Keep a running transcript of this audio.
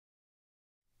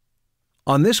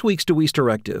On this week's DeWeese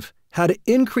Directive, how to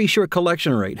increase your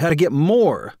collection rate, how to get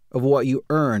more of what you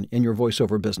earn in your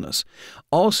voiceover business.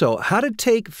 Also, how to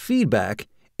take feedback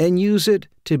and use it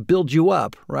to build you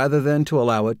up rather than to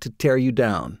allow it to tear you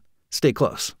down. Stay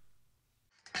close.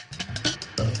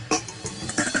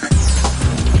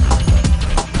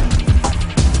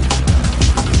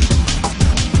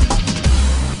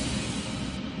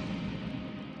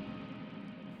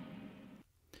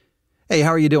 Hey,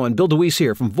 how are you doing? Bill DeWeese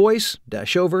here from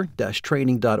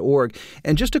voice-over-training.org.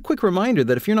 And just a quick reminder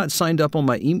that if you're not signed up on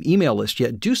my email list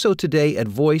yet, do so today at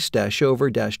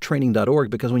voice-over-training.org,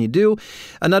 because when you do,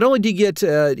 not only do you get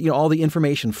all the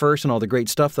information first and all the great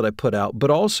stuff that I put out,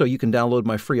 but also you can download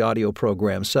my free audio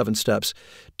program, 7 Steps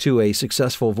to a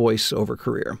Successful Voiceover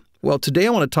Career. Well, today I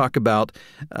want to talk about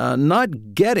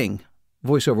not getting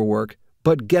voiceover work,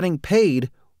 but getting paid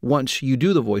once you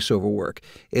do the voiceover work,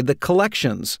 the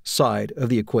collections side of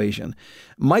the equation.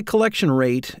 My collection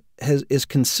rate is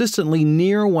consistently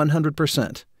near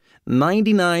 100%,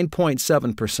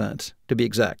 99.7% to be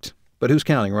exact. But who's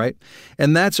counting, right?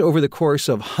 And that's over the course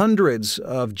of hundreds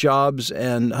of jobs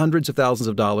and hundreds of thousands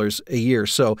of dollars a year.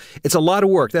 So it's a lot of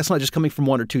work. That's not just coming from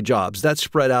 1 or 2 jobs. That's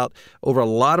spread out over a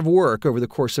lot of work over the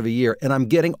course of a year, and I'm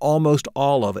getting almost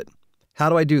all of it. How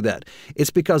do I do that? It's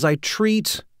because I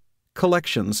treat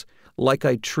collections like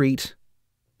I treat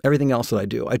everything else that I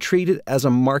do. I treat it as a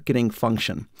marketing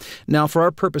function. Now, for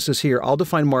our purposes here, I'll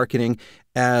define marketing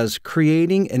as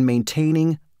creating and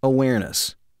maintaining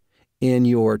awareness in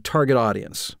your target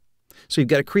audience. So you've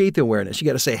got to create the awareness. You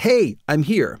got to say, hey, I'm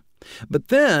here. But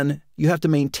then you have to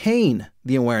maintain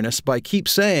the awareness by keep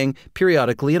saying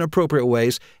periodically in appropriate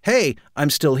ways, hey, I'm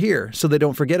still here, so they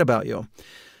don't forget about you.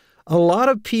 A lot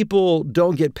of people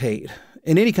don't get paid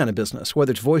in any kind of business,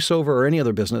 whether it's voiceover or any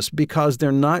other business, because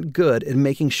they're not good at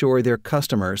making sure their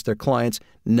customers, their clients,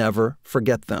 never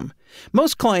forget them.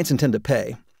 Most clients intend to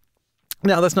pay.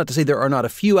 Now, that's not to say there are not a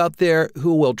few out there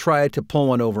who will try to pull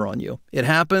one over on you. It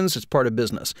happens. It's part of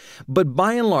business. But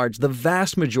by and large, the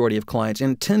vast majority of clients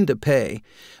intend to pay.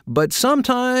 But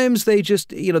sometimes they just,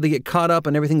 they get caught up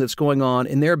in everything that's going on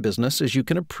in their business, as you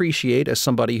can appreciate as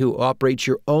somebody who operates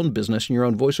your own business and your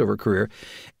own voiceover career.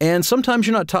 And sometimes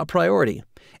you're not top priority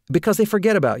because they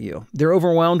forget about you. They're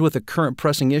overwhelmed with the current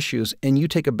pressing issues, and you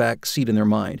take a back seat in their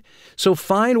mind. So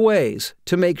find ways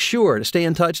to make sure to stay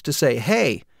in touch, to say,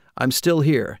 hey, I'm still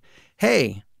here.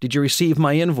 Hey, did you receive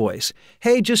my invoice?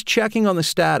 Hey, just checking on the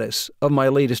status of my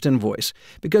latest invoice.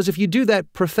 Because if you do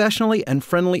that professionally and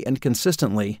friendly and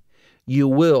consistently, you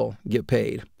will get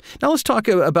paid. Now let's talk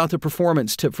about the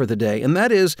performance tip for the day, and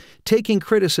that is taking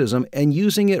criticism and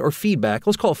using it, or feedback.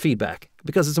 Let's call it feedback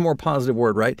because it's a more positive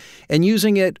word, right? And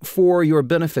using it for your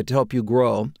benefit to help you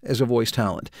grow as a voice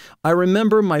talent. I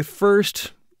remember my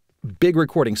first big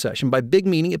recording session. By big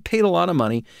meaning, it paid a lot of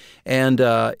money, and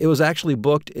it was actually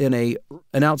booked in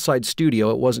an outside studio.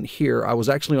 It wasn't here. I was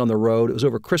actually on the road. It was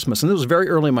over Christmas, and this was very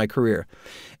early in my career.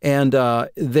 And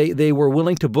they were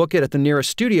willing to book it at the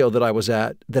nearest studio that I was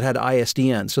at that had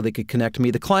ISDN, so they could connect me.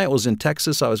 The client was in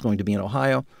Texas. I was going to be in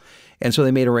Ohio. And so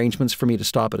they made arrangements for me to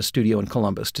stop at a studio in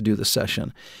Columbus to do the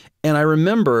session. And I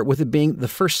remember, with it being the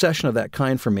first session of that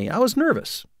kind for me, I was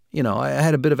nervous. I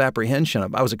had a bit of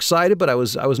apprehension. I was excited, but I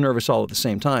was nervous all at the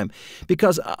same time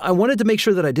because I wanted to make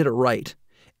sure that I did it right.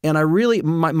 And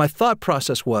my thought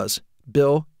process was,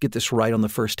 Bill, get this right on the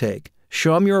first take.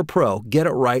 Show them you're a pro. Get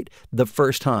it right the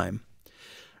first time.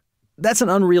 That's an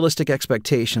unrealistic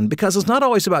expectation because it's not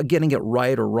always about getting it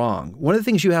right or wrong. One of the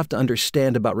things you have to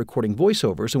understand about recording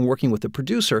voiceovers and working with a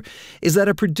producer is that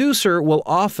a producer will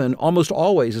often, almost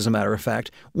always as a matter of fact,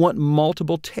 want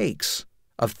multiple takes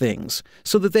of things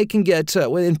so that they can get,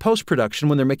 in post-production,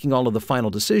 when they're making all of the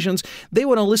final decisions, they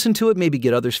want to listen to it, maybe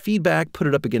get others' feedback, put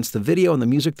it up against the video and the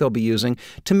music they'll be using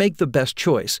to make the best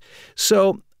choice.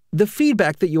 So the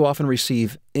feedback that you often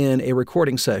receive in a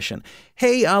recording session,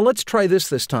 hey, let's try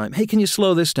this time. Hey, can you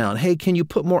slow this down? Hey, can you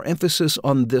put more emphasis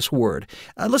on this word?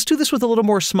 Let's do this with a little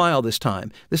more smile this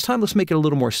time. This time, let's make it a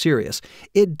little more serious.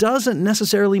 It doesn't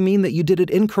necessarily mean that you did it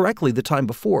incorrectly the time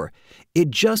before.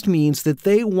 It just means that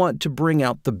they want to bring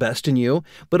out the best in you,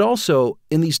 but also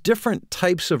in these different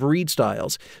types of read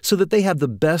styles so that they have the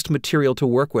best material to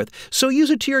work with. So use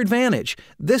it to your advantage.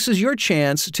 This is your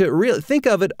chance to really think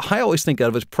of it. I always think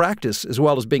of it as practice as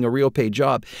well as being a real paid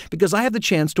job, because I have the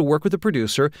chance to work with a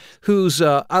producer who's,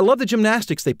 I love the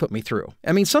gymnastics they put me through.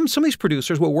 I mean, some of these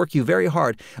producers will work you very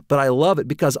hard, but I love it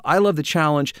because I love the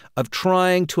challenge of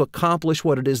trying to accomplish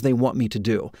what it is they want me to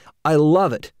do. I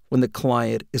love it when the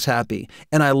client is happy,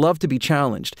 and I love to be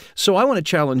challenged. So I want to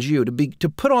challenge you to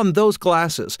put on those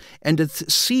glasses and to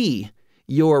see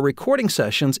your recording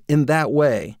sessions in that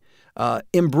way.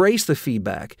 Embrace the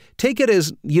feedback. Take it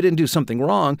as you didn't do something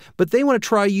wrong, but they want to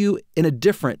try you in a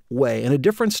different way, in a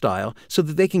different style, so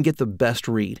that they can get the best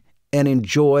read and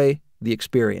enjoy the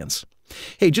experience.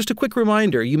 Hey, just a quick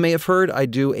reminder, you may have heard I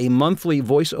do a monthly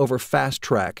voiceover fast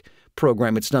track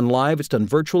program. It's done live, it's done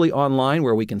virtually online,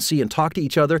 where we can see and talk to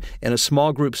each other in a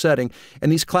small group setting. And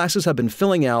these classes have been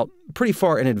filling out pretty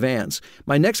far in advance.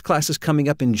 My next class is coming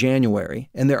up in January,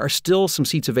 and there are still some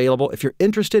seats available if you're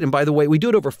interested. And by the way, we do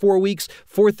it over 4 weeks,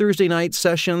 4 Thursday night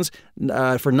sessions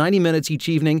for 90 minutes each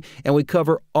evening, and we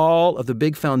cover all of the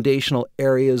big foundational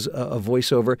areas of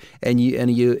voiceover. And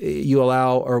we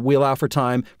allow for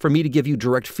time for me to give you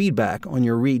direct feedback on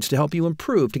your reads to help you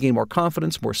improve, to gain more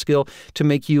confidence, more skill, to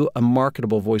make you a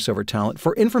marketable voiceover talent.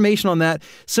 For information on that,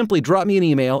 simply drop me an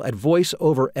email at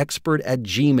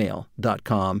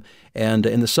voiceoverexpert@gmail.com. And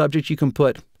in the subject, you can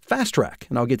put Fast Track,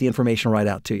 and I'll get the information right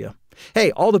out to you.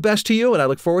 Hey, all the best to you, and I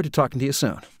look forward to talking to you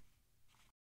soon.